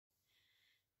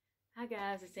Hi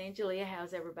guys, it's Angelia.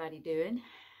 How's everybody doing?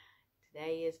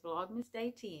 Today is Vlogmas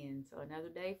Day 10, so another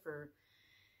day for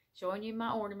showing you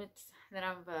my ornaments that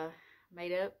I've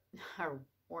made up, or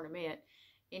ornament.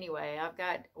 Anyway, I've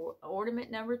got ornament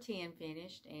number 10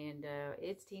 finished, and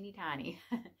it's teeny tiny.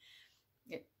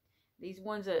 These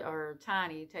ones that are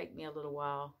tiny take me a little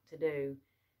while to do.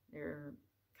 They're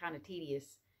kind of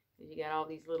tedious because you got all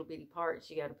these little bitty parts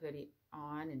you got to put it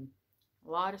on, and a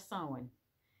lot of sewing.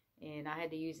 And I had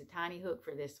to use a tiny hook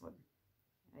for this one.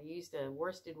 I used a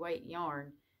worsted weight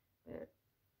yarn, but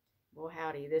boy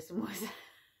howdy, this one was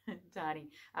tiny.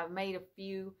 I've made a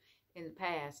few in the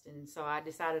past, and so I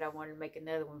decided I wanted to make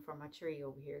another one for my tree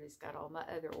over here that's got all my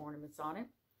other ornaments on it.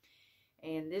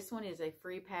 And this one is a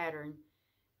free pattern,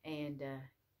 and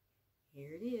here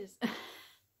it is.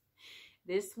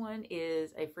 This one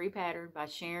is a free pattern by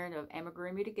Sharon of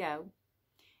Amigurumi to Go,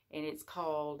 and it's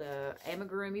called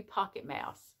Amigurumi Pocket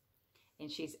Mouse. And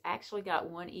she's actually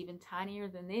got one even tinier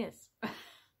than this.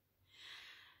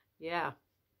 Yeah,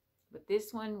 but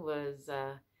this one was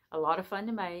a lot of fun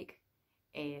to make,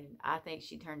 and I think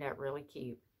she turned out really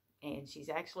cute. And she's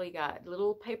actually got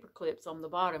little paper clips on the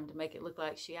bottom to make it look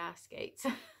like she ice skates.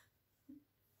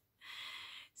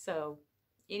 So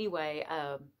anyway,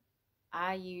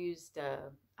 I used,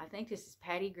 I think this is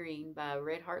Patty Green by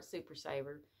Red Heart Super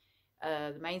Saver,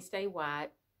 the Mainstay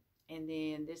White, and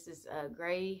then this is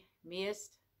Gray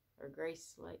Mist, or Gray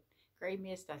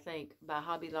Mist, I think, by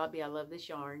Hobby Lobby. I love this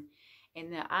yarn.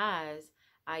 And the eyes,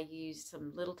 I used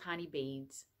some little tiny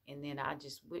beads, and then I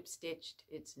just whip stitched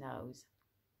its nose,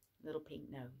 little pink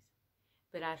nose.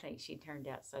 But I think she turned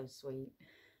out so sweet.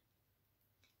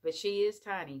 But she is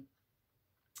tiny.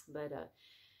 But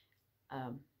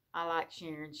I like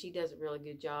Sharon. She does a really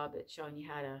good job at showing you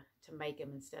how to make them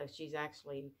and stuff. She's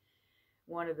actually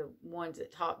one of the ones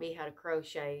that taught me how to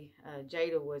crochet.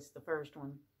 Jada was the first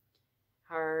one.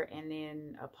 Her, and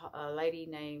then a lady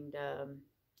named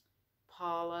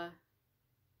Paula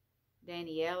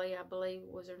Daniele, I believe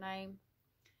was her name.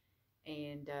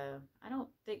 And I don't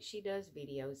think she does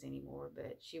videos anymore,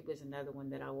 but she was another one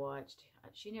that I watched.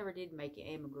 She never did make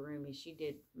amigurumi. She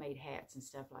made hats and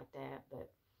stuff like that.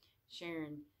 But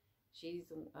Sharon, she's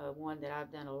one that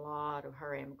I've done a lot of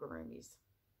her amigurumis.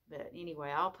 But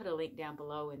anyway, I'll put a link down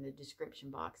below in the description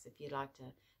box if you'd like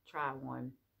to try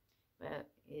one. But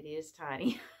it is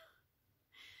tiny.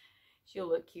 She'll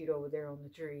look cute over there on the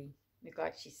tree. Look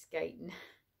like she's skating.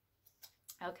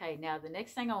 Okay, now the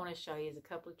next thing I want to show you is a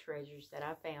couple of treasures that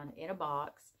I found in a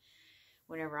box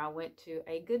whenever I went to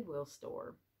a Goodwill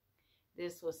store.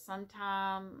 This was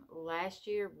sometime last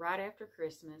year, right after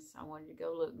Christmas. I wanted to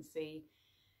go look and see,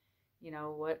 you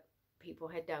know, what people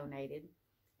had donated.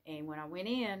 And when I went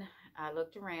in, I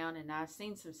looked around and I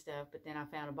seen some stuff, but then I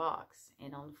found a box.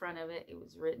 And on the front of it, it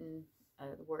was written,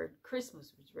 the word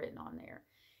Christmas was written on there.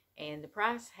 And the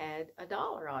price had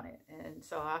 $1 on it. And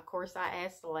so, of course, I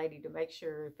asked the lady to make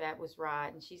sure if that was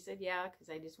right. And she said, yeah, because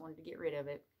they just wanted to get rid of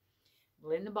it.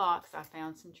 Well, in the box, I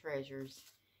found some treasures.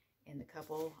 And the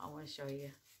couple I want to show you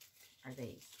are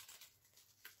these.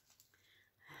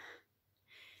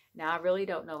 Now, I really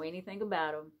don't know anything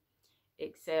about them,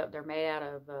 except they're made out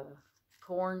of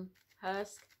corn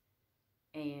husk,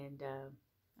 and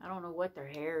I don't know what their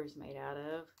hair is made out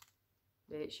of,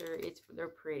 but they're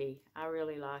pretty. I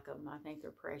really like them. I think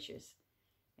they're precious,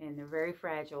 and they're very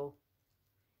fragile,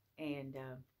 and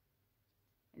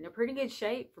they're pretty good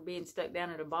shape for being stuck down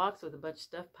in a box with a bunch of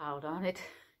stuff piled on it.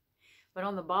 But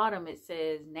on the bottom it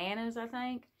says Nana's, I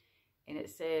think, and it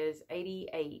says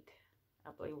 88. I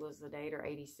believe was the date, or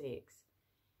 86.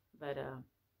 But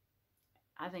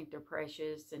I think they're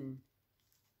precious, and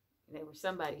they were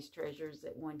somebody's treasures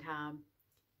at one time.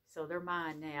 So they're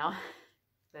mine now.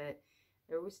 But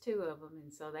there was 2 of them,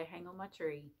 and so they hang on my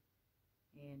tree.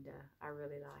 And I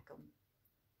really like them.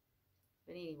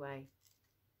 But anyway,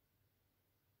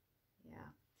 yeah.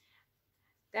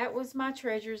 That was my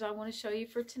treasures I want to show you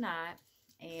for tonight.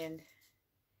 And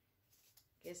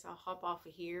I guess I'll hop off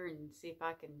of here and see if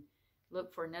I can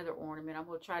look for another ornament. I'm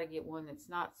going to try to get one that's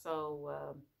not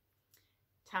so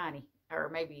tiny, or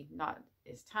maybe not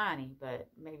as tiny, but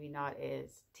maybe not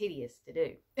as tedious to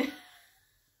do.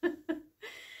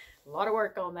 A lot of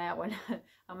work on that one.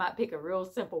 I might pick a real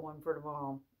simple one for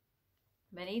tomorrow.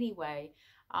 But anyway,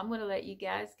 I'm going to let you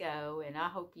guys go, and I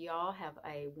hope you all have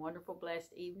a wonderful,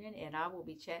 blessed evening, and I will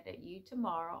be chatting at you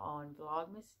tomorrow on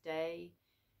Vlogmas Day,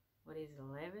 what is it,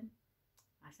 11?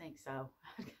 I think so.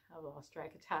 I lost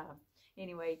track of time.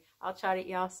 Anyway, I'll chat at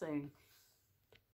y'all soon.